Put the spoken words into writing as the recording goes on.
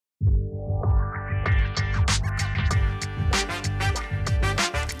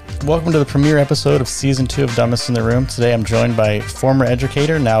Welcome to the premiere episode of Season 2 of Dumbest in the Room. Today I'm joined by former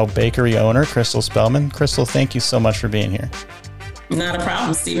educator, now bakery owner, Cristal Spellman. Cristal, thank you so much for being here. Not a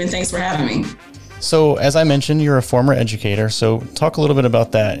problem, Stephen. Thanks for having me. So, as I mentioned, you're a former educator, so talk a little bit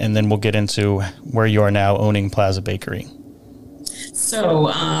about that, and then we'll get into where you are now owning Plaza Bakery. So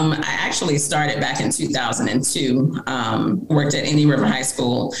I actually started back in 2002, worked at Indian River High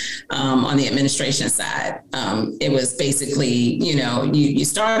School on the administration side. It was basically, you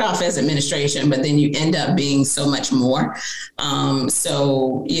start off as administration, but then you end up being so much more. I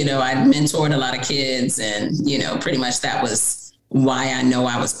mentored a lot of kids and, pretty much that was why I know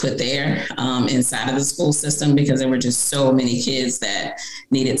I was put there inside of the school system, because there were just so many kids that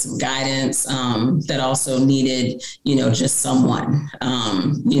needed some guidance, that also needed, just someone.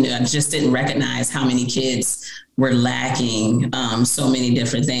 I just didn't recognize how many kids were lacking so many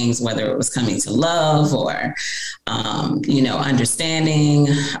different things, whether it was coming to love or, understanding,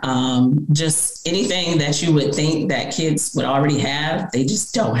 just anything that you would think that kids would already have, they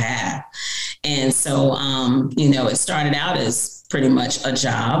just don't have. And so, it started out as pretty much a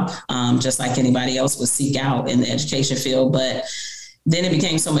job, just like anybody else would seek out in the education field. But then it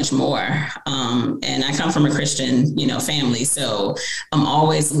became so much more. And I come from a Christian, family. So I'm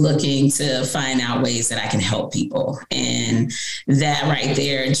always looking to find out ways that I can help people. And that right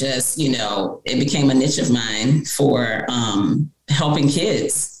there, just, it became a niche of mine for helping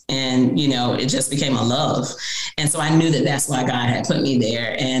kids. And, it just became a love. And so I knew that that's why God had put me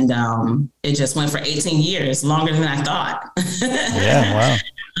there. And it just went for 18 years, longer than I thought. Yeah,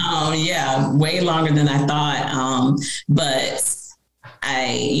 wow. Way longer than I thought. But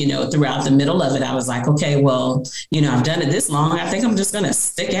I, throughout the middle of it, I was like, okay, well, I've done it this long. I think I'm just going to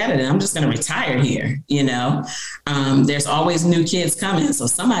stick at it and I'm just going to retire here. There's always new kids coming, so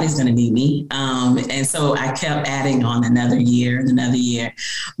somebody's going to need me. And so I kept adding on another year and another year.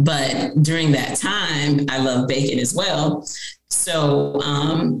 But during that time, I love baking as well. So,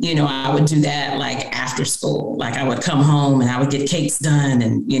 I would do that like after school. Like I would come home and I would get cakes done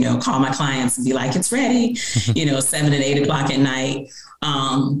and, call my clients and be like, it's ready, 7 and 8 o'clock at night.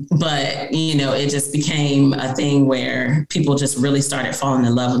 But, it just became a thing where people just really started falling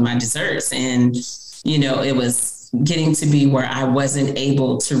in love with my desserts. And, it was getting to be where I wasn't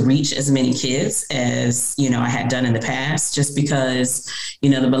able to reach as many kids as, I had done in the past, just because, the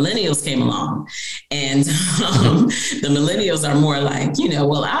millennials came along and the millennials are more like,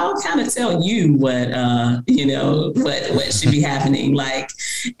 well, I'll kind of tell you what should be happening. Like,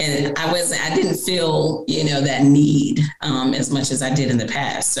 and I didn't feel, that need as much as I did in the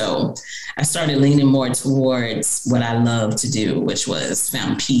past. So I started leaning more towards what I love to do, which was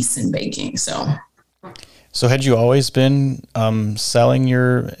found peace in baking. So had you always been selling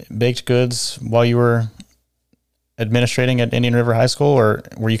your baked goods while you were administrating at Indian River High School, or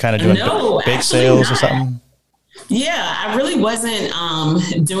were you kind of doing bake sales or something? Yeah, I really wasn't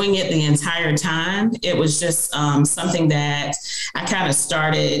doing it the entire time. It was just something that I kind of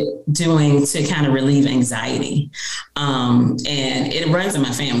started doing to kind of relieve anxiety. And it runs in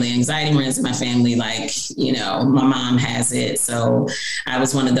my family. Anxiety runs in my family. Like, my mom has it. So I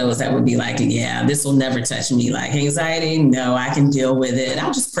was one of those that would be like, yeah, this will never touch me. Like anxiety, no, I can deal with it.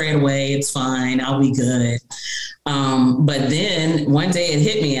 I'll just pray it away. It's fine. I'll be good. But then one day it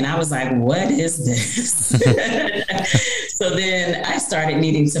hit me and I was like, what is this? So then I started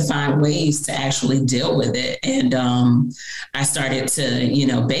needing to find ways to actually deal with it. And I started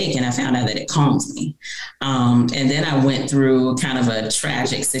to, bake, and I found out that it calms me. And then I went through kind of a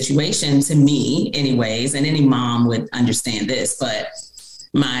tragic situation, to me anyways, and any mom would understand this, but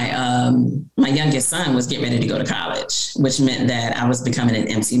my youngest son was getting ready to go to college, which meant that I was becoming an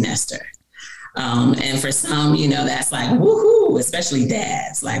empty nester. And for some, that's like, woohoo, especially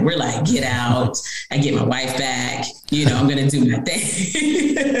dads. Like, we're like, get out. I get my wife back. I'm going to do my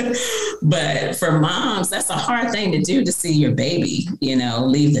thing. But for moms, that's a hard thing to do, to see your baby,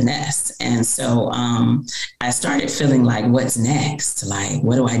 leave the nest. And so I started feeling like, what's next? Like,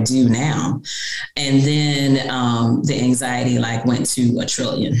 what do I do now? And then the anxiety went to a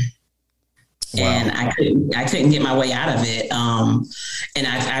trillion. Wow. And I couldn't get my way out of it. And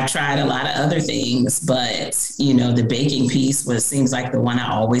I've tried a lot of other things, but, the baking piece seems like the one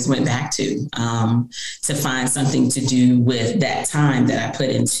I always went back to find something to do with that time that I put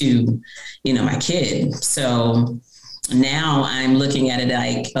into, my kid. So now I'm looking at it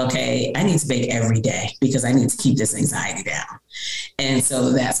like, okay, I need to bake every day because I need to keep this anxiety down. And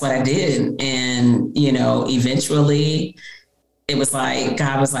so that's what I did. And, eventually it was like,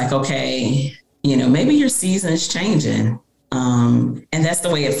 God was like, okay, maybe your season's changing. And that's the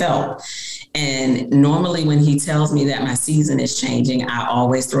way it felt. And normally when he tells me that my season is changing, I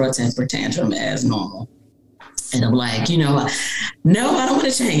always throw a temper tantrum as normal. And I'm like, no, I don't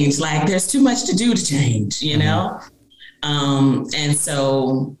want to change. Like, there's too much to do to change, know? And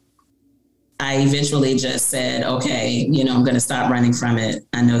so I eventually just said, okay, I'm going to stop running from it.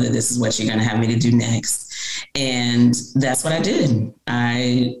 I know that this is what you're going to have me to do next. And that's what I did.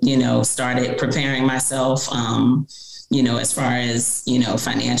 I, started preparing myself, as far as,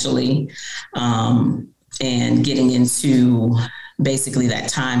 financially, and getting into basically that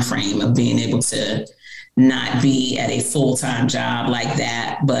time frame of being able to not be at a full-time job like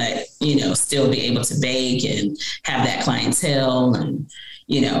that, but, still be able to bake and have that clientele and,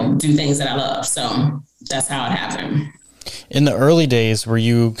 do things that I love. So that's how it happened. In the early days, were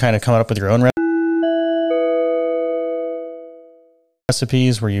you kind of coming up with your own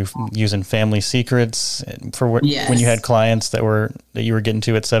recipes? Were you using family secrets for when you had clients that you were getting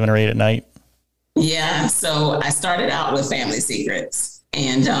to at 7 or 8 at night? Yeah. So I started out with family secrets,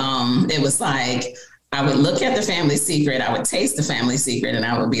 and it was like, I would look at the family secret, I would taste the family secret, and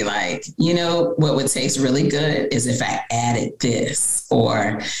I would be like, what would taste really good is if I added this,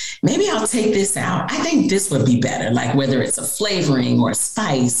 or maybe I'll take this out. I think this would be better, like whether it's a flavoring or a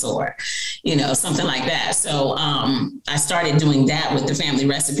spice or, something like that. So I started doing that with the family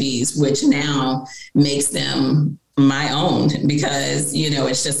recipes, which now makes them my own, because,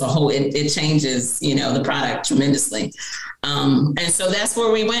 it's just it changes, the product tremendously. And so that's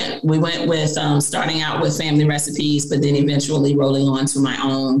where we went. We went with starting out with family recipes, but then eventually rolling on to my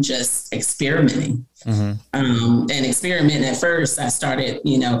own, just experimenting. And experimenting at first, I started,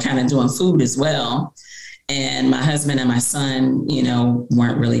 kind of doing food as well. And my husband and my son,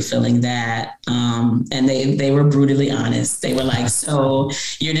 weren't really feeling that. And they were brutally honest. They were like, so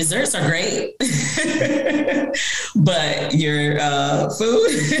your desserts are great, but your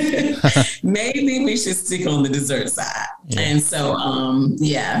food, maybe we should stick on the dessert side. Yeah. And so,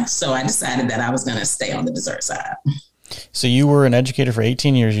 so I decided that I was going to stay on the dessert side. So you were an educator for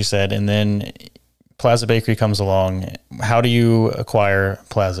 18 years, you said, and then Plaza Bakery comes along. How do you acquire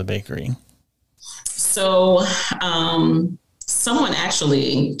Plaza Bakery? So someone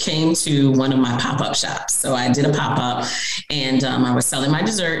actually came to one of my pop-up shops. So I did a pop-up, and I was selling my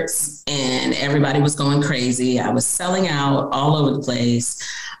desserts, and everybody was going crazy. I was selling out all over the place.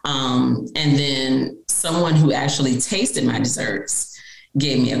 And then someone who actually tasted my desserts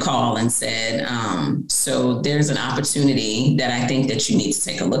gave me a call and said, so there's an opportunity that I think that you need to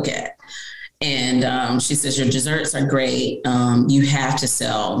take a look at. And she says, your desserts are great. You have to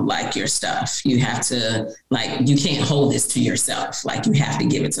sell like your stuff. You have to, you can't hold this to yourself. Like, you have to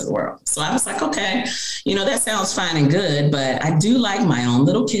give it to the world. So I was like, okay, that sounds fine and good, but I do like my own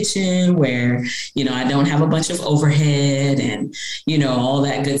little kitchen where, I don't have a bunch of overhead and, all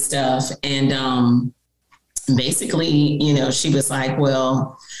that good stuff. And basically, she was like,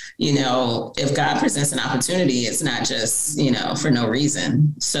 well, if God presents an opportunity, it's not just, for no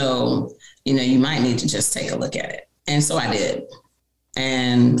reason. So, you might need to just take a look at it. And so I did.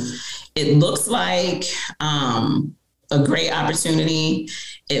 And it looks like a great opportunity.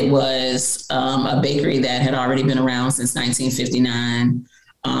 It was a bakery that had already been around since 1959.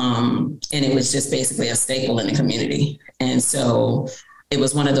 And it was just basically a staple in the community. And so it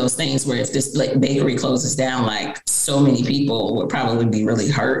was one of those things where if this bakery closes down, so many people would probably be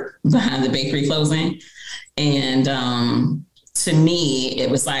really hurt behind the bakery closing. And to me, it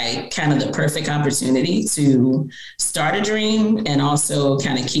was kind of the perfect opportunity to start a dream and also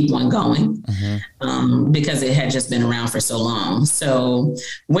kind of keep one going, because it had just been around for so long. So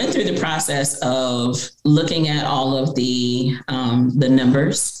went through the process of looking at all of the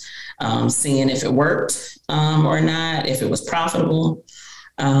numbers, seeing if it worked or not, if it was profitable,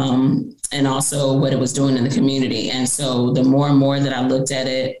 and also what it was doing in the community. And so the more and more that I looked at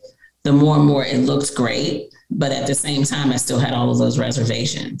it, the more and more it looked great. But at the same time, I still had all of those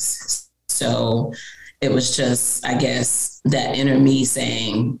reservations. So it was just, I guess, that inner me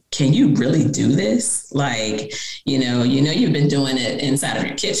saying, can you really do this? You've been doing it inside of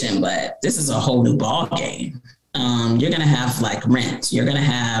your kitchen, but this is a whole new ball game. You're going to have rent. You're going to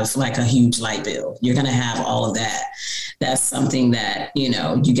have a huge light bill. You're going to have all of that. That's something that, you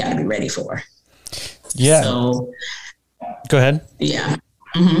got to be ready for. Yeah. So go ahead. Yeah.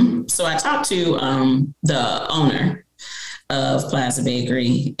 So I talked to the owner of Plaza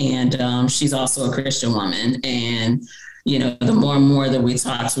Bakery, and she's also a Christian woman. And, the more and more that we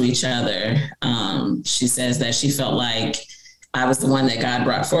talk to each other, she says that she felt like I was the one that God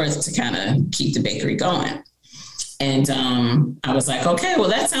brought forth to kind of keep the bakery going. And I was like, okay, well,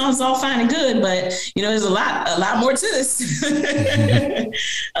 that sounds all fine and good, but there's a lot more to this,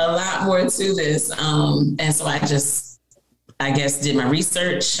 a lot lot more to this. And so I guess, did my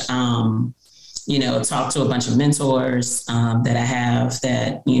research, talked to a bunch of mentors that I have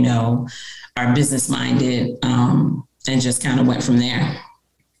that, are business minded, and just kind of went from there.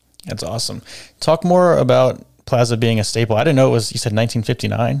 That's awesome. Talk more about Plaza being a staple. I didn't know it was, you said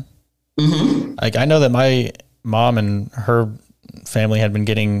 1959. Mm-hmm. Like, I know that my mom and her family had been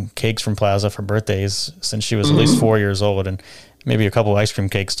getting cakes from Plaza for birthdays since she was at least 4 years old, and maybe a couple of ice cream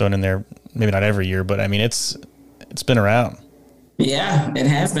cakes thrown in there. Maybe not every year, but I mean, it's been around. Yeah, it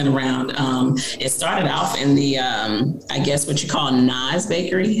has been around. It started off in the, I guess what you call Nas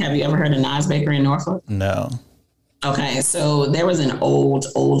Bakery. Have you ever heard of Nas Bakery in Norfolk? No. Okay, so there was an old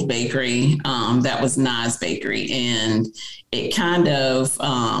bakery that was Nas Bakery, and it kind of,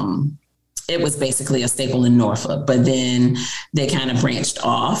 it was basically a staple in Norfolk, but then they kind of branched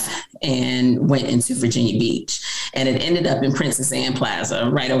off and went into Virginia Beach, and it ended up in Princess Anne Plaza,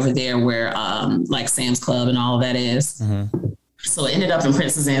 right over there where like Sam's Club and all of that is. Mm-hmm. So it ended up in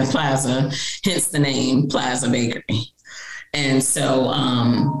Princess Anne Plaza, hence the name Plaza Bakery. And so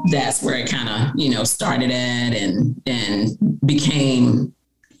that's where it kind of, started at and became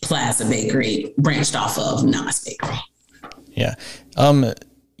Plaza Bakery, branched off of Nas Bakery. Yeah.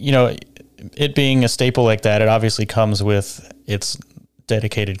 It being a staple like that, it obviously comes with its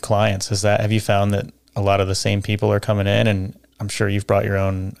dedicated clients. Have you found that a lot of the same people are coming in? And I'm sure you've brought your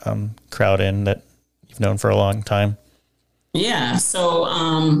own crowd in that you've known for a long time. Yeah. So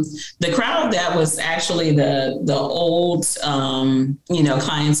the crowd that was actually the old,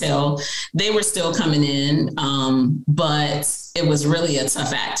 clientele, they were still coming in, but it was really a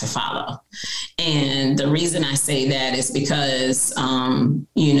tough act to follow. And the reason I say that is because,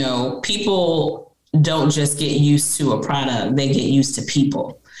 people don't just get used to a product, they get used to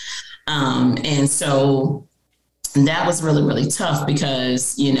people. And so that was really, really tough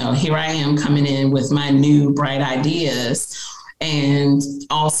because, here I am coming in with my new bright ideas and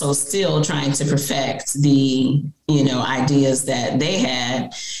also still trying to perfect the, ideas that they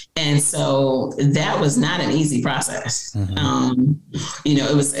had. And so that was not an easy process. Mm-hmm.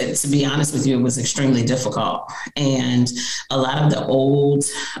 It was, to be honest with you, it was extremely difficult. And a lot of the old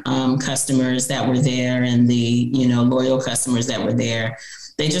customers that were there and the, loyal customers that were there,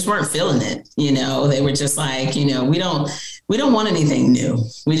 they just weren't feeling it. They were just like, we don't want anything new.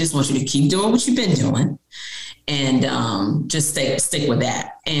 We just want you to keep doing what you've been doing and just stick with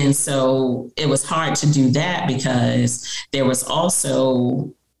that. And so it was hard to do that because there was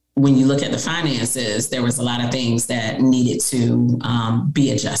also, when you look at the finances, there was a lot of things that needed to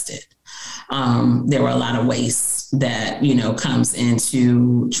be adjusted. There were a lot of waste that, comes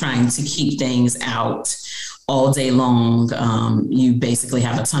into trying to keep things out all day long. You basically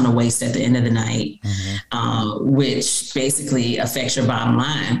have a ton of waste at the end of the night, mm-hmm. Which basically affects your bottom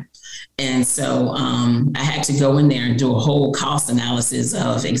line. And so I had to go in there and do a whole cost analysis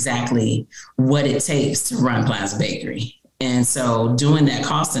of exactly what it takes to run Plaza Bakery. And so doing that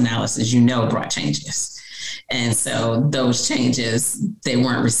cost analysis, brought changes. And so those changes, they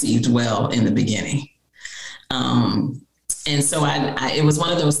weren't received well in the beginning. And so it was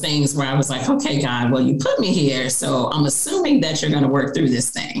one of those things where I was like, okay, God, well, you put me here, so I'm assuming that you're going to work through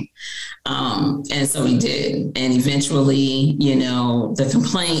this thing. And so he did. And eventually, the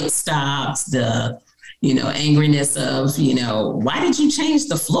complaint stopped, the, angriness of, why did you change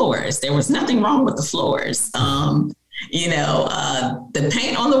the floors? There was nothing wrong with the floors. The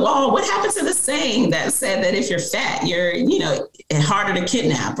paint on the wall. What happened to the saying that said that if you're fat, you're, harder to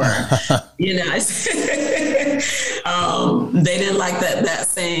kidnap or, they didn't like that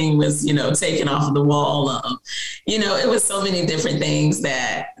saying was, taken off of the wall. It was so many different things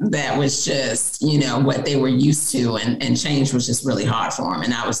that was just, what they were used to and change was just really hard for them.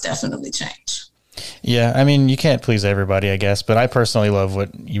 And that was definitely change. Yeah, I mean, you can't please everybody, I guess, but I personally love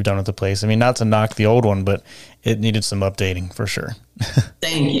what you've done with the place. I mean, not to knock the old one, but it needed some updating for sure.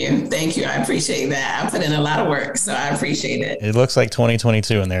 Thank you. I appreciate that. I put in a lot of work, so I appreciate it. It looks like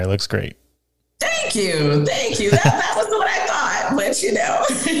 2022 in there. It looks great. Thank you. That was what I thought, but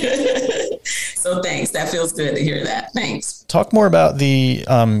so thanks. That feels good to hear that. Thanks. Talk more about the,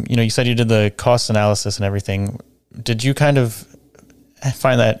 you said you did the cost analysis and everything. Did you kind of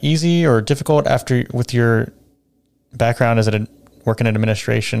find that easy or difficult with your background as working in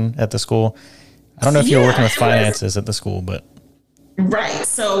administration at the school? I don't know if you were working with finances at the school, but. Right.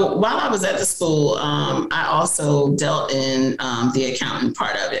 So while I was at the school, I also dealt in the accounting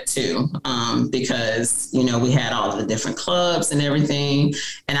part of it too, because, we had all of the different clubs and everything,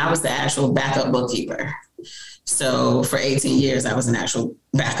 and I was the actual backup bookkeeper. So for 18 years, I was an actual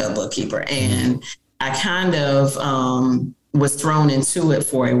backup bookkeeper, and I kind of, was thrown into it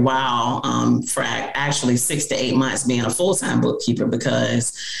for a while, for actually 6 to 8 months being a full-time bookkeeper,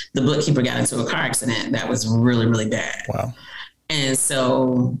 because the bookkeeper got into a car accident that was really, really bad. Wow. And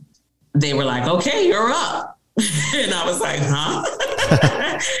so they were like, okay, you're up. And I was like, huh?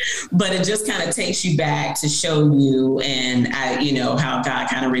 But it just kind of takes you back to show you, and how God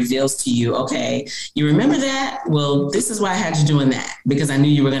kind of reveals to you, okay, you remember that? Well, this is why I had you doing that, because I knew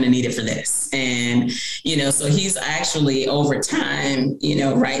you were going to need it for this. And, so he's actually over time,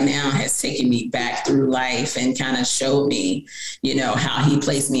 right now has taken me back through life and kind of showed me, how he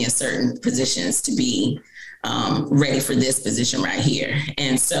placed me in certain positions to be ready for this position right here.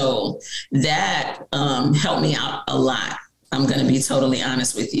 And so that helped me out a lot. I'm going to be totally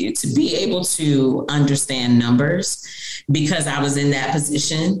honest with you, to be able to understand numbers, because I was in that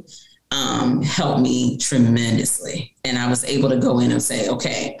position, helped me tremendously. And I was able to go in and say,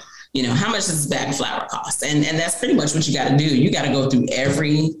 okay, how much does this bag of flour cost? And that's pretty much what you got to do. You got to go through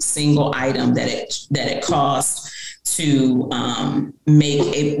every single item that it costs to make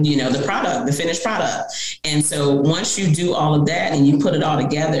it, the product, the finished product. And so once you do all of that and you put it all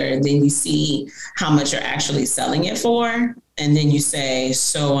together, then you see how much you're actually selling it for. And then you say,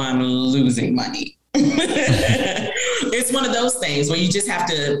 so I'm losing money. It's one of those things where you just have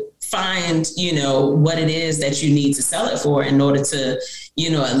to find, what it is that you need to sell it for in order to,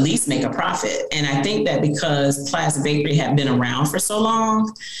 at least make a profit. And I think that because Plaza Bakery had been around for so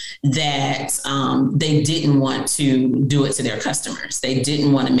long, that they didn't want to do it to their customers. They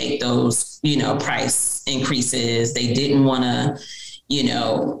didn't want to make those, price increases. They didn't want to,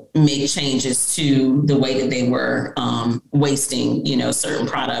 make changes to the way that they were wasting, certain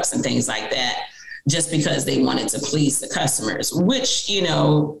products and things like that, just because they wanted to please the customers, which,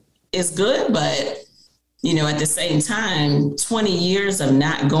 is good. But, at the same time, 20 years of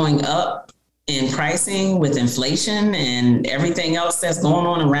not going up in pricing with inflation and everything else that's going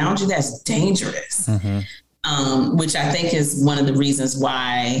on around you, that's dangerous. Mm-hmm. Which I think is one of the reasons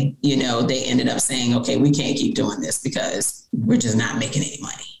why, they ended up saying, okay, we can't keep doing this because we're just not making any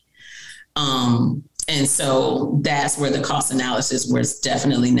money. And so that's where the cost analysis was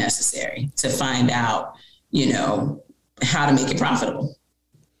definitely necessary to find out, how to make it profitable.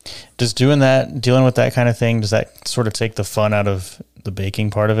 Does dealing with that kind of thing, does that sort of take the fun out of the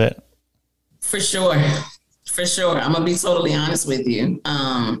baking part of it? For sure. I'm going to be totally honest with you.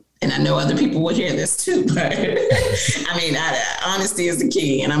 And I know other people will hear this too, but honesty is the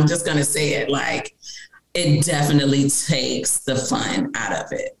key. And I'm just going to say it, like, it definitely takes the fun out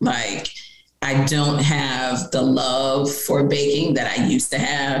of it. Like, I don't have the love for baking that I used to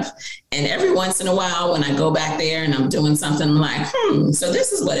have. And every once in a while, when I go back there and I'm doing something, I'm like, so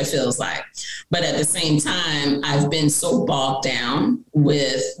this is what it feels like. But at the same time, I've been so bogged down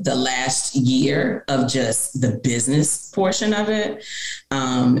with the last year of just the business portion of it,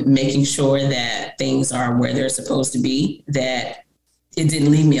 making sure that things are where they're supposed to be, that it didn't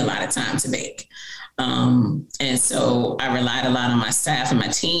leave me a lot of time to bake. And so I relied a lot on my staff and my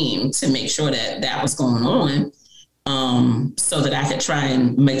team to make sure that was going on, so that I could try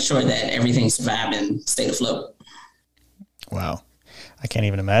and make sure that everything survived and stayed afloat. Wow. I can't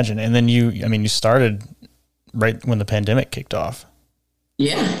even imagine. And then you started right when the pandemic kicked off.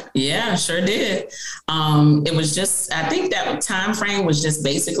 Yeah, sure did. It was just, I think that time frame was just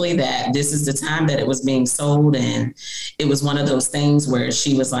basically that this is the time that it was being sold. And it was one of those things where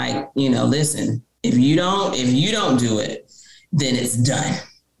she was like, listen, if you don't do it, then it's done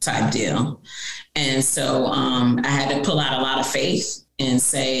type deal. And so I had to pull out a lot of faith and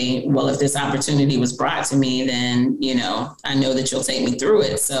say, well, if this opportunity was brought to me, then, I know that you'll take me through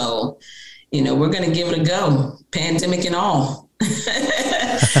it. So, we're going to give it a go, pandemic and all.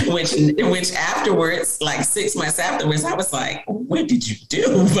 which afterwards, like 6 months afterwards, I was like, what did you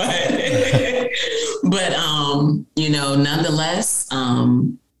do? But nonetheless,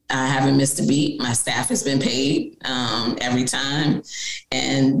 I haven't missed a beat. My staff has been paid every time.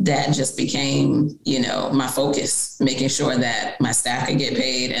 And that just became, my focus, making sure that my staff could get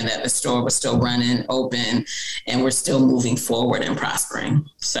paid and that the store was still running, open, and we're still moving forward and prospering.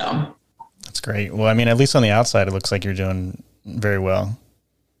 So that's great. Well, at least on the outside, it looks like you're doing very well.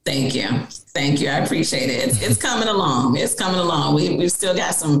 Thank you. I appreciate it. It's coming along. We've still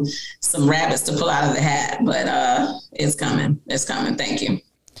got some rabbits to pull out of the hat, but it's coming. Thank you.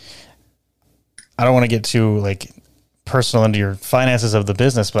 I don't want to get too personal into your finances of the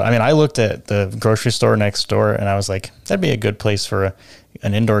business, but I looked at the grocery store next door and I was like, that'd be a good place for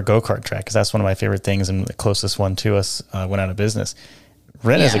an indoor go-kart track, because that's one of my favorite things, and the closest one to us went out of business.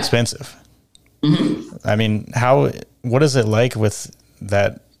 Rent is expensive. Mm-hmm. What is it like with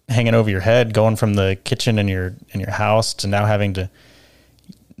that hanging over your head, going from the kitchen in your house to now having to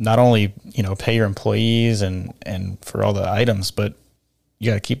not only, pay your employees and for all the items, but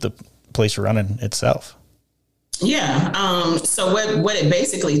you got to keep the place running itself. Yeah. So what it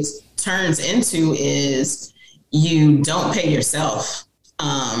basically turns into is you don't pay yourself.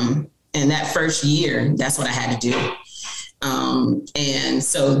 And that first year, that's what I had to do. And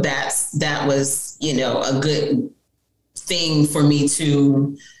so that was, a good thing for me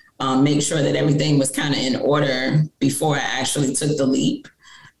to make sure that everything was kind of in order before I actually took the leap.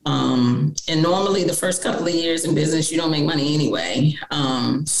 And normally the first couple of years in business, you don't make money anyway.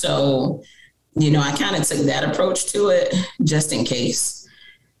 So, I kind of took that approach to it just in case.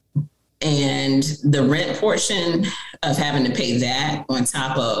 And the rent portion of having to pay that on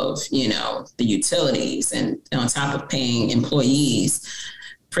top of, the utilities and on top of paying employees,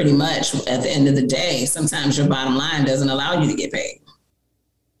 pretty much at the end of the day, sometimes your bottom line doesn't allow you to get paid.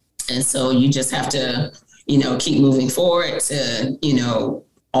 And so you just have to, keep moving forward to,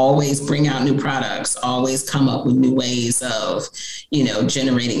 always bring out new products, always come up with new ways of,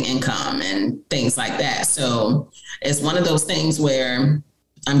 generating income and things like that. So it's one of those things where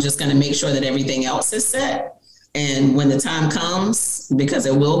I'm just going to make sure that everything else is set. And when the time comes, because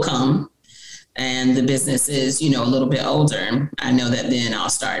it will come, and the business is, a little bit older, I know that then I'll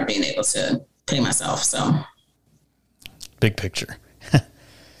start being able to pay myself. So big picture.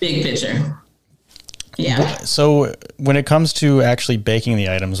 Big picture. Yeah. So when it comes to actually baking the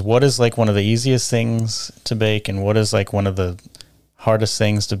items, what is like one of the easiest things to bake, and what is like one of the hardest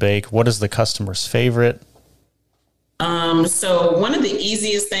things to bake? What is the customer's favorite? So one of the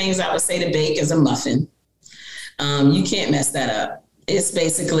easiest things I would say to bake is a muffin. You can't mess that up. It's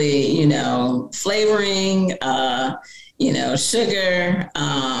basically, flavoring, sugar,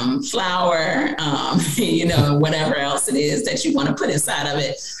 flour, whatever else it is that you want to put inside of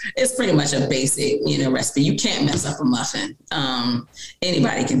it. It's pretty much a basic, recipe. You can't mess up a muffin.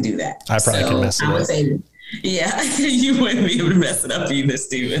 Anybody can do that. I probably can mess it up. Yeah, you wouldn't be able to mess it up either,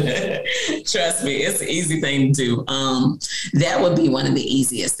 Steven. Trust me, it's an easy thing to do. That would be one of the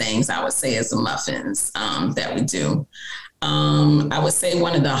easiest things I would say is the muffins that we do. I would say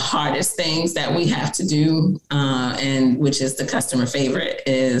one of the hardest things that we have to do, and which is the customer favorite,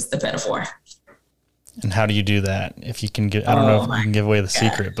 is the petit four. And how do you do that? If you can get, I don't know if you can give away the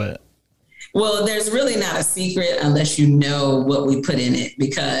secret, but. Well, there's really not a secret unless you know what we put in it,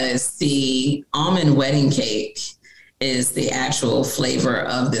 because the almond wedding cake is the actual flavor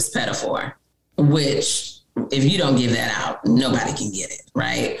of this petit four, which if you don't give that out, nobody can get it,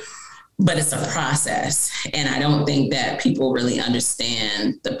 right? But it's a process. And I don't think that people really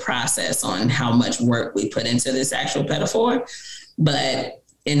understand the process on how much work we put into this actual petit four. But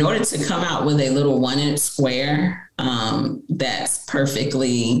in order to come out with a little 1-inch square that's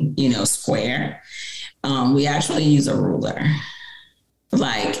perfectly, square, we actually use a ruler.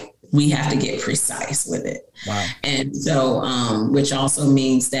 Like, we have to get precise with it. Wow. And so, which also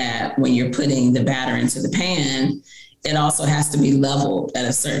means that when you're putting the batter into the pan, it also has to be leveled at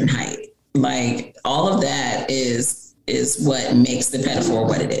a certain height. Like, all of that is what makes the petit four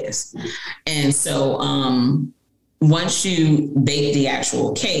what it is. And so, once you bake the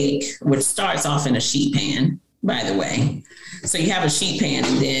actual cake, which starts off in a sheet pan, by the way. So you have a sheet pan,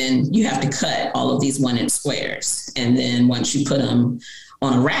 and then you have to cut all of these 1-inch squares. And then once you put them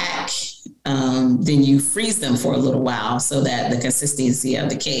on a rack, then you freeze them for a little while so that the consistency of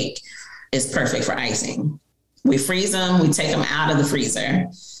the cake is perfect for icing. We freeze them, we take them out of the freezer.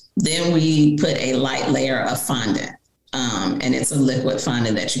 Then we put a light layer of fondant. And it's a liquid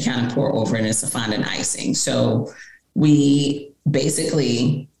fondant that you kind of pour over, and it's a fondant icing. So we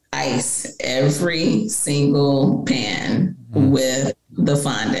basically ice every single pan with the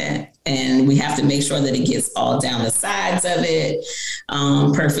fondant, and we have to make sure that it gets all down the sides of it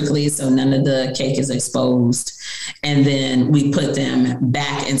perfectly, so none of the cake is exposed. And then we put them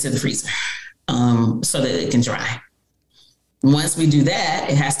back into the freezer so that it can dry. Once we do that,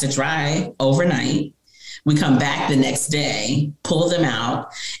 it has to dry overnight. We come back the next day, pull them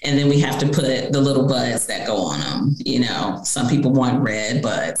out, and then we have to put the little buds that go on them. Some people want red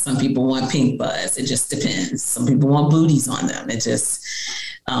buds, some people want pink buds. It just depends. Some people want booties on them. It just,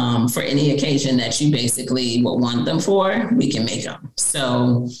 for any occasion that you basically will want them for, we can make them.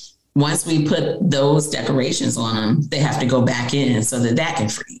 So once we put those decorations on them, they have to go back in so that that can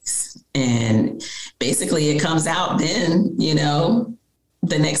freeze. And basically it comes out then,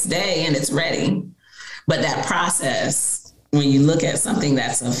 the next day, and it's ready. But that process, when you look at something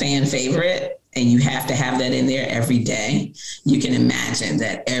that's a fan favorite and you have to have that in there every day, you can imagine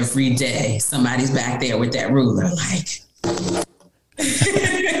that every day somebody's back there with that ruler, like,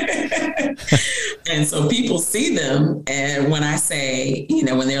 And so people see them. And when I say,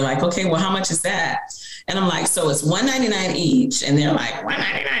 when they're like, okay, well, how much is that? And I'm like, so it's $199 each. And they're like,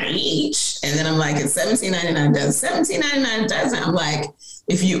 $199 each. And then I'm like, it's $17.99 dozen. $17.99 dozen. I'm like,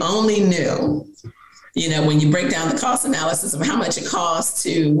 if you only knew, when you break down the cost analysis of how much it costs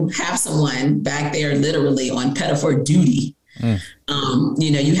to have someone back there literally on pedophile duty,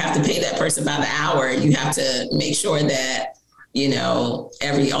 you have to pay that person by the hour. You have to make sure that, all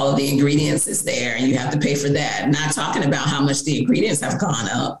of the ingredients is there, and you have to pay for that. Not talking about how much the ingredients have gone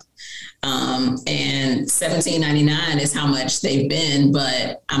up. And $17.99 is how much they've been,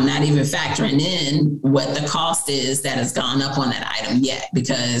 but I'm not even factoring in what the cost is that has gone up on that item yet,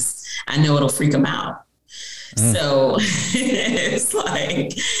 because I know it'll freak them out. So it's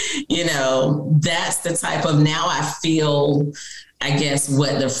like, that's the type of, now I feel, I guess,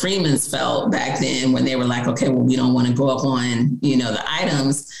 what the Freemans felt back then when they were like, okay, well, we don't want to go up on, the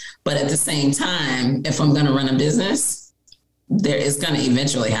items. But at the same time, if I'm going to run a business, there is going to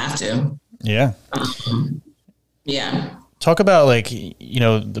eventually have to. Yeah. Yeah. Talk about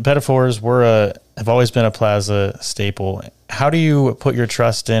the Pedophores have always been a Plaza staple. How do you put your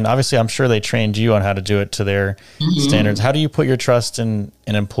trust in? Obviously, I'm sure they trained you on how to do it to their standards. How do you put your trust in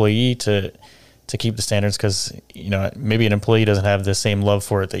an employee to keep the standards? Because, maybe an employee doesn't have the same love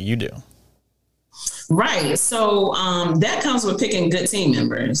for it that you do. Right. So that comes with picking good team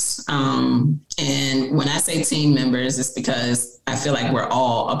members. And when I say team members, it's because I feel like we're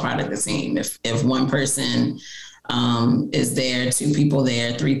all a part of the team. If one person is there, two people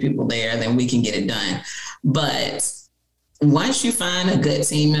there, three people there, then we can get it done. But once you find a good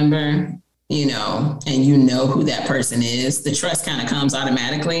team member, and who that person is, the trust kind of comes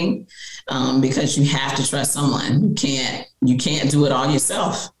automatically, because you have to trust someone. You can't do it all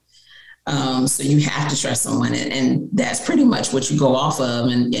yourself. So you have to trust someone, and that's pretty much what you go off of,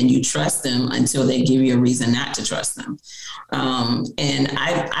 and you trust them until they give you a reason not to trust them. And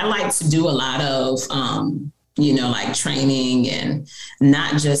I like to do a lot of, like training, and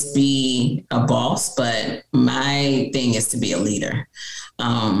not just be a boss, but my thing is to be a leader.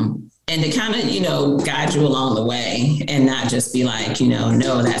 And to kind of, guide you along the way, and not just be like,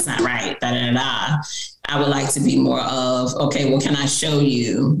 no, that's not right, da, da, da. I would like to be more of, okay, well, can I show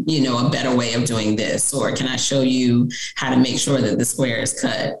you, a better way of doing this? Or can I show you how to make sure that the square is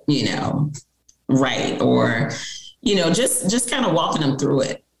cut, right? Or, just kind of walking them through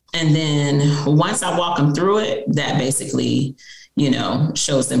it. And then once I walk them through it, that basically,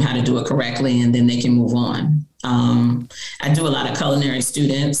 shows them how to do it correctly, and then they can move on. I do a lot of culinary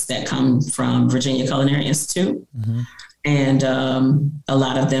students that come from Virginia Culinary Institute. And a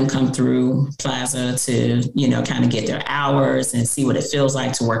lot of them come through Plaza to, kind of get their hours and see what it feels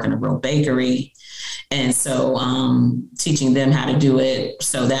like to work in a real bakery. And so teaching them how to do it,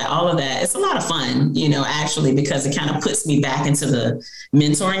 so that all of that, it's a lot of fun, actually, because it kind of puts me back into the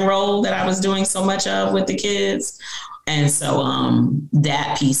mentoring role that I was doing so much of with the kids. And so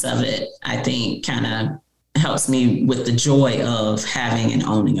that piece of it, I think, kind of helps me with the joy of having and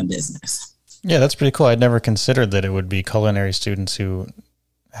owning a business. Yeah, that's pretty cool. I'd never considered that it would be culinary students who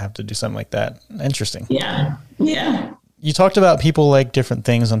have to do something like that. Interesting. Yeah. Yeah. You talked about people like different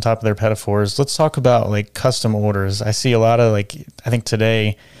things on top of their Pedophores. Let's talk about like custom orders. I see a lot of I think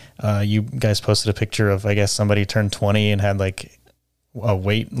today you guys posted a picture of, I guess, somebody turned 20 and had like a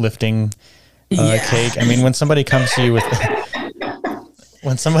weightlifting cake. I mean, when somebody comes to you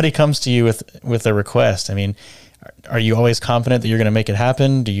with a request, I mean, are you always confident that you're going to make it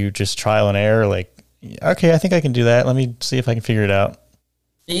happen? Do you just trial and error? Like, okay, I think I can do that. Let me see if I can figure it out.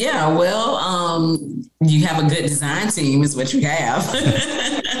 Yeah, well, you have a good design team is what you have.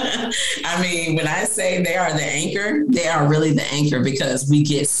 I mean, when I say they are the anchor, they are really the anchor, because we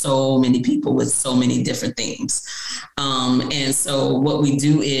get so many people with so many different things. And so what we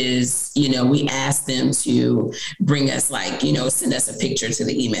do is, we ask them to bring us send us a picture to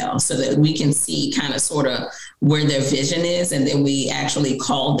the email so that we can see kind of sort of where their vision is. And then we actually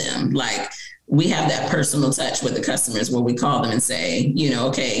call them, we have that personal touch with the customers where we call them and say,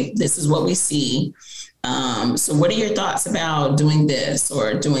 okay, this is what we see. So what are your thoughts about doing this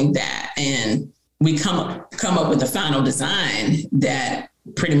or doing that? And we come up with a final design that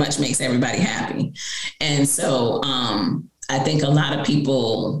pretty much makes everybody happy. And so I think a lot of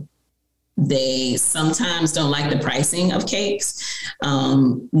people, they sometimes don't like the pricing of cakes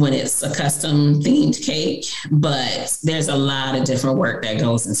when it's a custom themed cake, but there's a lot of different work that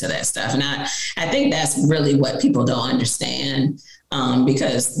goes into that stuff. And I think that's really what people don't understand.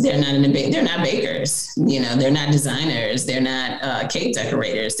 because they're not bakers, they're not designers, they're not cake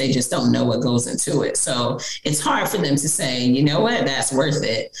decorators. They just don't know what goes into it. So it's hard for them to say, you know what, that's worth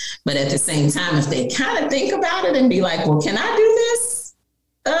it. But at the same time, if they kind of think about it and be like, well, can I do this?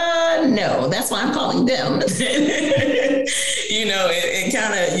 No, that's why I'm calling them. It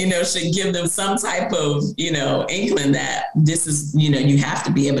kind of, should give them some type of, inkling that this is, you have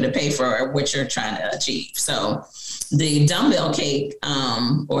to be able to pay for what you're trying to achieve. So the dumbbell cake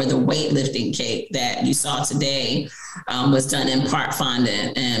or the weightlifting cake that you saw today was done in part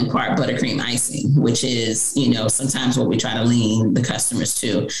fondant and part buttercream icing, which is, sometimes what we try to lean the customers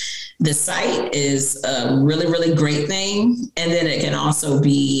to. The site is a really, really great thing. And then it can also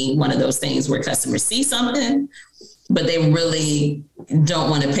be one of those things where customers see something, but they really don't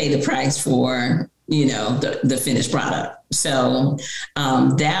want to pay the price for, the finished product. So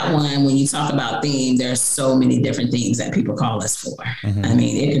that one, when you talk about theme, there's so many different things that people call us for. Mm-hmm. I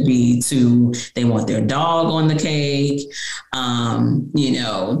mean, it could be they want their dog on the cake.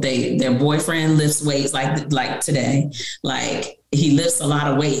 Their boyfriend lifts weights like today, like he lifts a lot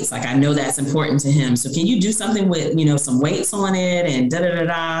of weights. Like, I know that's important to him. So can you do something with, some weights on it and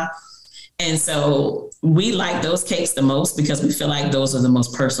da-da-da-da. And so we like those cakes the most because we feel like those are the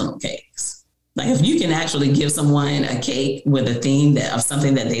most personal cakes. Like, if you can actually give someone a cake with a theme of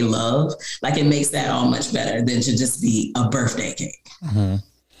something that they love, like, it makes that all much better than to just be a birthday cake. Mm-hmm.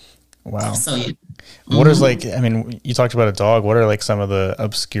 Wow. So, yeah. What is you talked about a dog. What are some of the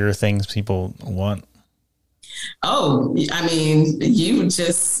obscure things people want? Oh,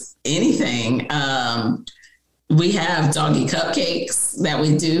 anything. We have doggy cupcakes that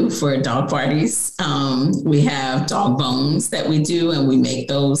we do for dog parties. We have dog bones that we do, and we make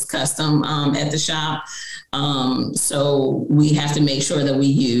those custom at the shop. So we have to make sure that we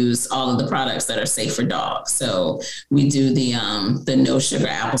use all of the products that are safe for dogs. So we do the no sugar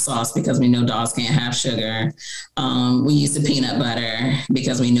applesauce because we know dogs can't have sugar. We use the peanut butter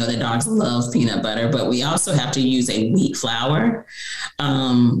because we know that dogs love peanut butter, but we also have to use a wheat flour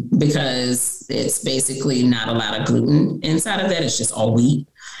because it's basically not a lot of gluten inside of that. It's just all wheat.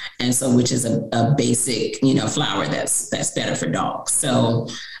 And so, which is a basic, flour that's better for dogs. So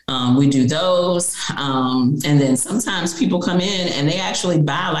we do those. And then sometimes people come in and they actually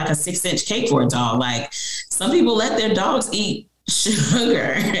buy like a 6-inch cake for a dog. Like, some people let their dogs eat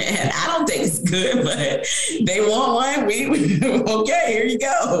sugar, and I don't think it's good, but they want one. We okay, here you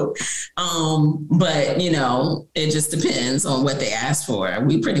go. But it just depends on what they ask for.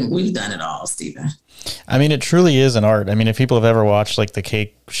 We've done it all, Stephen. It truly is an art. If people have ever watched the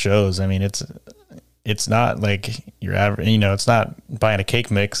cake shows, it's not like your average, it's not buying a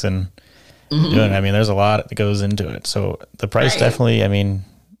cake mix and doing it. There's a lot that goes into it. So the price definitely,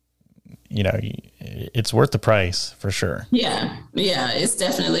 it's worth the price for sure. Yeah, it's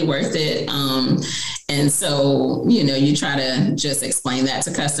definitely worth it. And so, you try to just explain that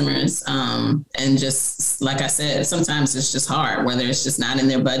to customers. And just, like I said, sometimes it's just hard, whether it's just not in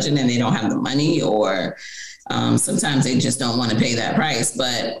their budget and they don't have the money, or sometimes they just don't want to pay that price,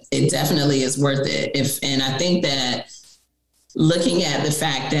 but it definitely is worth it. And I think that looking at the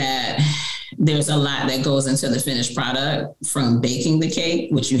fact that there's a lot that goes into the finished product, from baking the cake,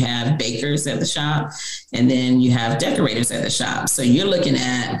 which you have bakers at the shop, and then you have decorators at the shop. So you're looking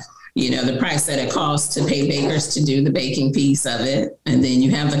at, the price that it costs to pay bakers to do the baking piece of it. And then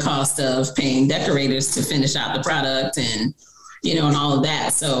you have the cost of paying decorators to finish out the product and, and all of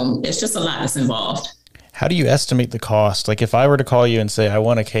that. So it's just a lot that's involved. How do you estimate the cost? Like, if I were to call you and say, I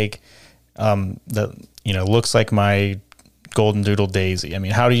want a cake that, looks like my Golden Doodle Daisy.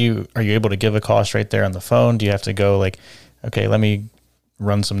 Are you able to give a cost right there on the phone? Do you have to go okay, let me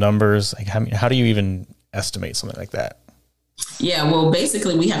run some numbers? How do you even estimate something like that? Yeah, well,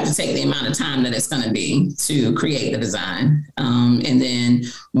 basically we have to take the amount of time that it's going to be to create the design. And then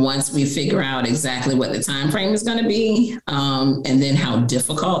once we figure out exactly what the time frame is going to be, and then how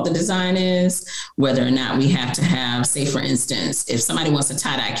difficult the design is, whether or not we have to have, say, for instance, if somebody wants a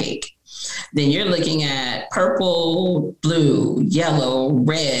tie-dye cake, then you're looking at purple, blue, yellow,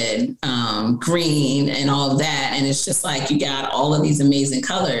 red, green, and all of that. And it's just like, you got all of these amazing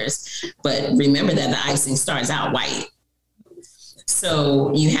colors, but remember that the icing starts out white.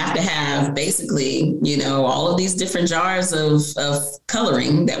 So you have to have basically, all of these different jars of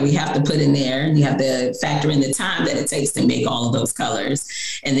coloring that we have to put in there. You have to factor in the time that it takes to make all of those colors.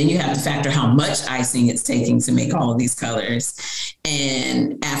 And then you have to factor how much icing it's taking to make all of these colors.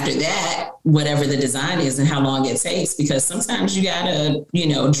 And after after that, whatever the design is and how long it takes, because sometimes you got to,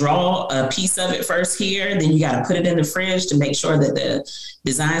 draw a piece of it first here, then you got to put it in the fridge to make sure that the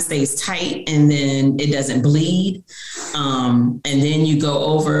design stays tight and then it doesn't bleed. And then you go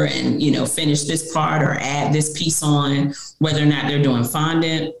over and, finish this part or add this piece on, whether or not they're doing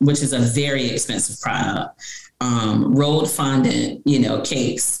fondant, which is a very expensive product. Rolled fondant,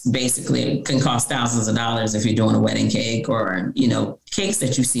 cakes basically can cost thousands of dollars if you're doing a wedding cake, or, cakes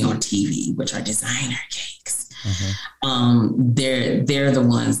that you see on TV, which are designer cakes. Mm-hmm. They're the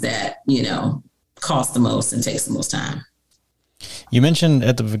ones that, cost the most and takes the most time. You mentioned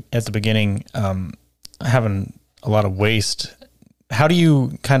at the beginning, having a lot of waste. How do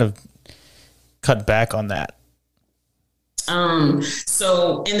you kind of cut back on that?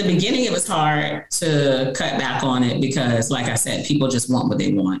 So in the beginning, it was hard to cut back on it because, like I said, people just want what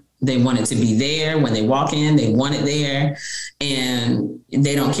they want. They want it to be there when they walk in, they want it there, and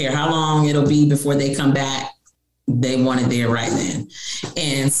they don't care how long it'll be before they come back. They want it there right then.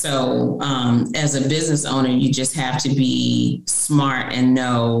 And so, as a business owner, you just have to be smart and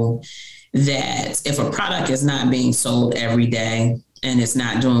know that if a product is not being sold every day and it's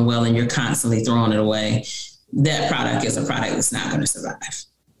not doing well and you're constantly throwing it away, that product is a product that's not going to survive.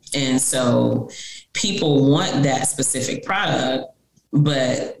 And so people want that specific product,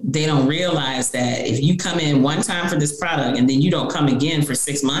 but they don't realize that if you come in one time for this product and then you don't come again for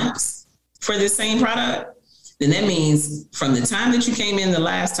 6 months for this same product, then that means from the time that you came in the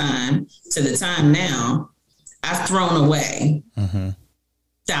last time to the time now, I've thrown away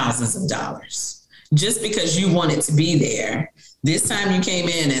thousands of dollars just because you want it to be there. This time you came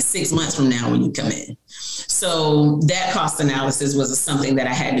in and 6 months from now when you come in. So that cost analysis was something that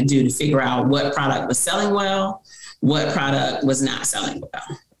I had to do to figure out what product was selling well, what product was not selling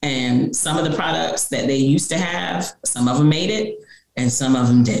well. And some of the products that they used to have, some of them made it and some of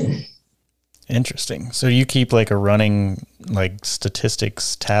them didn't. Interesting. So you keep like a running like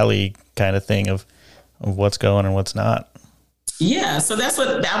statistics tally kind of thing of what's going and what's not. Yeah. So that's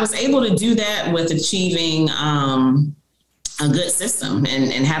what I was able to do, that with achieving, a good system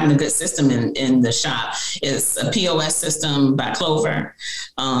and having a good system in the shop. It's a POS system by Clover.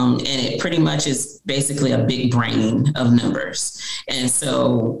 And it pretty much is basically a big brain of numbers. And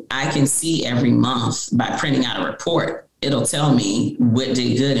so I can see every month by printing out a report, it'll tell me what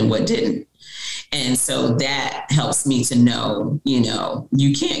did good and what didn't. And so that helps me to know,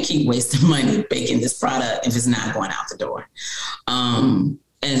 you can't keep wasting money baking this product if it's not going out the door. And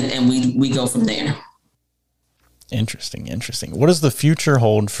we go from there. Interesting. What does the future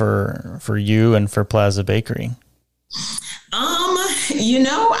hold for you and for Plaza Bakery?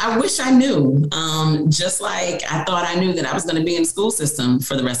 I wish I knew. Just like I thought I knew that I was going to be in the school system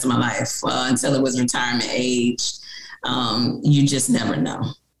for the rest of my life until it was retirement age. You just never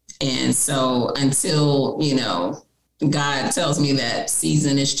know. And so until, God tells me that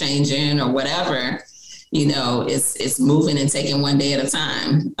season is changing or whatever, it's moving and taking one day at a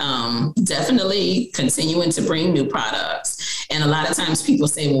time. Definitely continuing to bring new products. And a lot of times people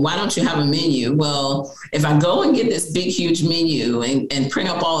say, well, why don't you have a menu? Well, if I go and get this big, huge menu and print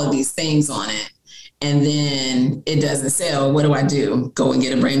up all of these things on it, and then it doesn't sell, what do? Go and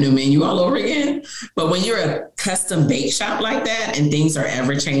get a brand new menu all over again? But when you're a custom bake shop like that and things are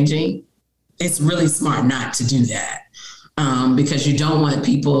ever changing, it's really smart not to do that. Because you don't want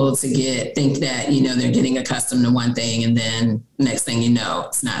people to think that, they're getting accustomed to one thing and then next thing you know,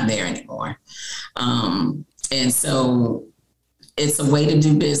 it's not there anymore. And so it's a way to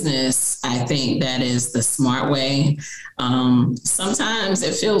do business. I think that is the smart way. Sometimes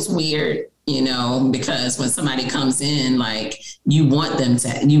it feels weird, because when somebody comes in, like you want them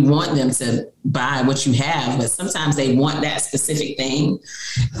to buy what you have, but sometimes they want that specific thing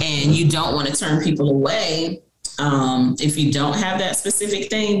and you don't want to turn people away. If you don't have that specific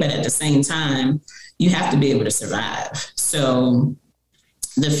thing, but at the same time, you have to be able to survive. So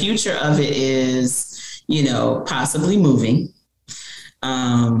the future of it is, possibly moving.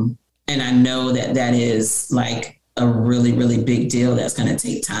 And I know that is like a really, really big deal that's going to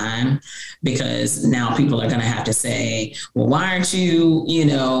take time, because now people are going to have to say, well, why aren't you,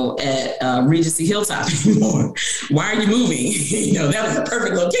 at Regency Hilltop anymore? Why are you moving? That was the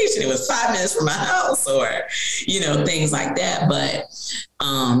perfect location. It was 5 minutes from my house, or, things like that. But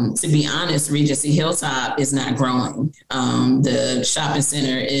to be honest, Regency Hilltop is not growing. The shopping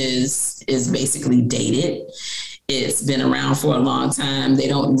center is basically dated. It's been around for a long time. They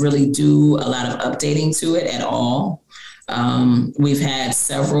don't really do a lot of updating to it at all. We've had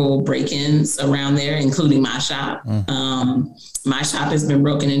several break-ins around there, including my shop. My shop has been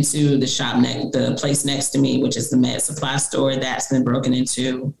broken into. The place next to me, which is the med supply store, that's been broken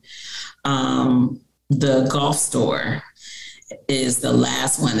into. The golf store is the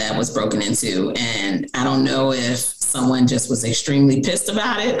last one that was broken into. And I don't know if someone just was extremely pissed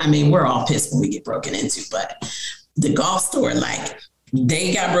about it. I mean, we're all pissed when we get broken into, but the golf store, like,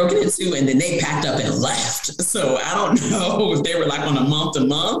 they got broken into and then they packed up and left. So I don't know if they were like on a month to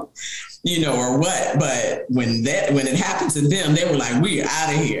month, you know, or what. But when it happened to them, they were like, we are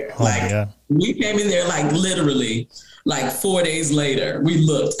out of here. We came in there like literally like 4 days later, we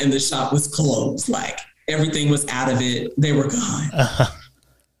looked and the shop was closed. Like everything was out of it. They were gone.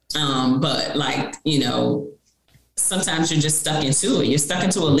 But like, you know, sometimes you're just stuck into it. You're stuck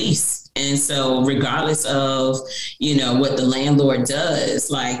into a lease. And so regardless of, you know, what the landlord does,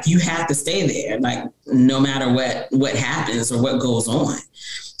 like you have to stay there, like no matter what happens or what goes on.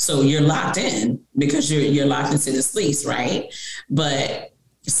 So you're locked in because you're locked into this lease, right? But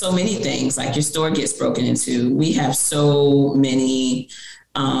so many things, like your store gets broken into. We have so many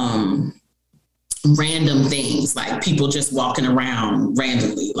random things, like people just walking around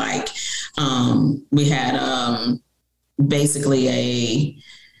randomly. Like we had basically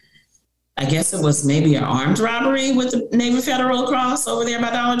I guess it was maybe an armed robbery with the Navy Federal Cross over there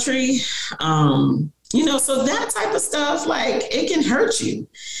by Dollar Tree. You know, so that type of stuff, like it can hurt you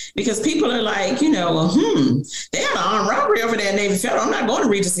because people are like, you know, well, they had an armed robbery over there at Navy Federal. I'm not going to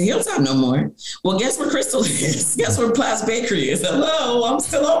Regency Hilltop no more. Well, guess where Cristal is? Guess where Platt's Bakery is? Hello, I'm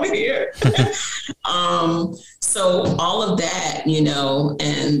still over here. So all of that, you know,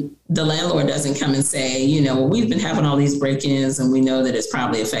 and the landlord doesn't come and say, you know, well, we've been having all these break-ins and we know that it's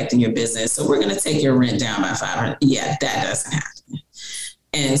probably affecting your business. So we're going to take your rent down by $500. Yeah, that doesn't happen.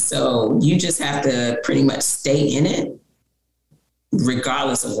 And so you just have to pretty much stay in it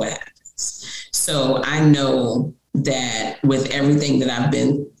regardless of what happens. So I know that with everything that I've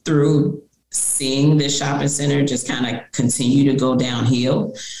been through, seeing this shopping center just kind of continue to go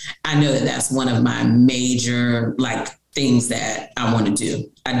downhill, I know that that's one of my major like things that I want to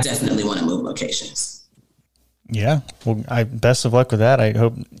do. I definitely want to move locations. Yeah. Well, best of luck with that. I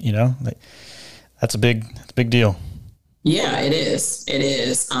hope, you know, that's a big deal. Yeah, it is. It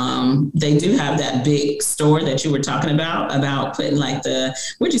is. They do have that big store that you were talking about putting like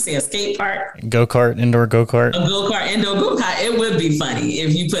what'd you say, a skate park? Go-kart, indoor go-kart. A go-kart, indoor go-kart. It would be funny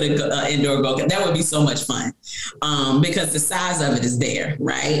if you put an indoor go-kart. That would be so much fun because the size of it is there,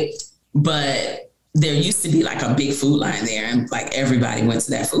 right? But there used to be like a big food line there and like everybody went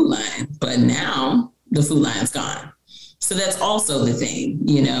to that food line. But now the food line's gone. So that's also the thing,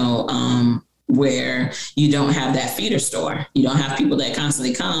 you know, where you don't have that feeder store. You don't have people that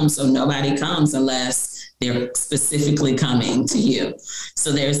constantly come. So nobody comes unless they're specifically coming to you.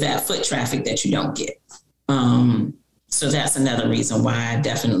 So there's that foot traffic that you don't get. So that's another reason why I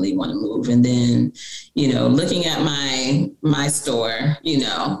definitely want to move. And then, you know, looking at my store, you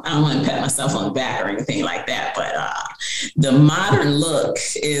know, I don't want to pat myself on the back or anything like that, but the modern look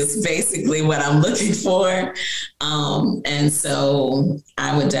is basically what I'm looking for. And so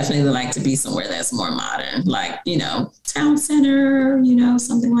I would definitely like to be somewhere that's more modern, like, you know, town center, you know,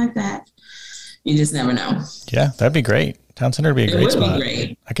 something like that. You just never know. Yeah, that'd be great. Town center would be a great spot. Be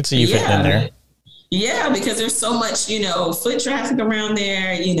great. I could see you fitting in there. Yeah, because there's so much, you know, foot traffic around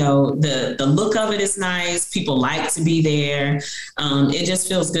there. You know, the look of it is nice. People like to be there. It just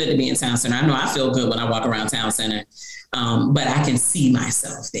feels good to be in town center. I know I feel good when I walk around town center, but I can see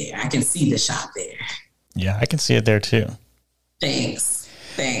myself there. I can see the shop there. Yeah, I can see it there too. Thanks.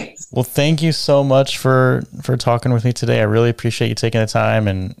 Well, thank you so much for talking with me today. I really appreciate you taking the time,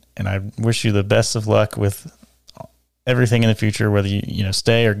 and I wish you the best of luck with everything in the future, whether you know,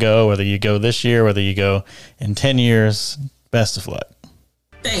 stay or go, whether you go this year, whether you go in 10 years, best of luck.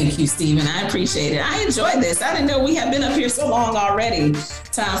 Thank you, Stephen. I appreciate it. I enjoyed this. I didn't know we had been up here so long already.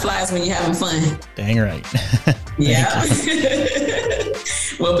 Time flies when you're having fun. Dang right. Yeah.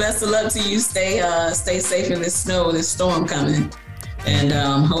 Well, best of luck to you. Stay safe in this storm coming. And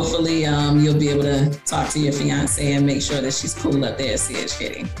hopefully you'll be able to talk to your fiance and make sure that she's cool up there, see it's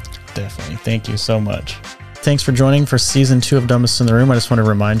fitting. Definitely. Thank you so much. Thanks for joining for season 2 of Dumbest in the Room. I just want to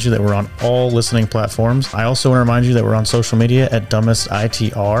remind you that we're on all listening platforms. I also want to remind you that we're on social media at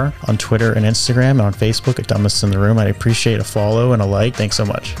DumbestITR on Twitter and Instagram, and on Facebook at Dumbest in the Room. I'd appreciate a follow and a like. Thanks so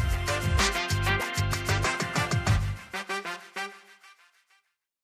much.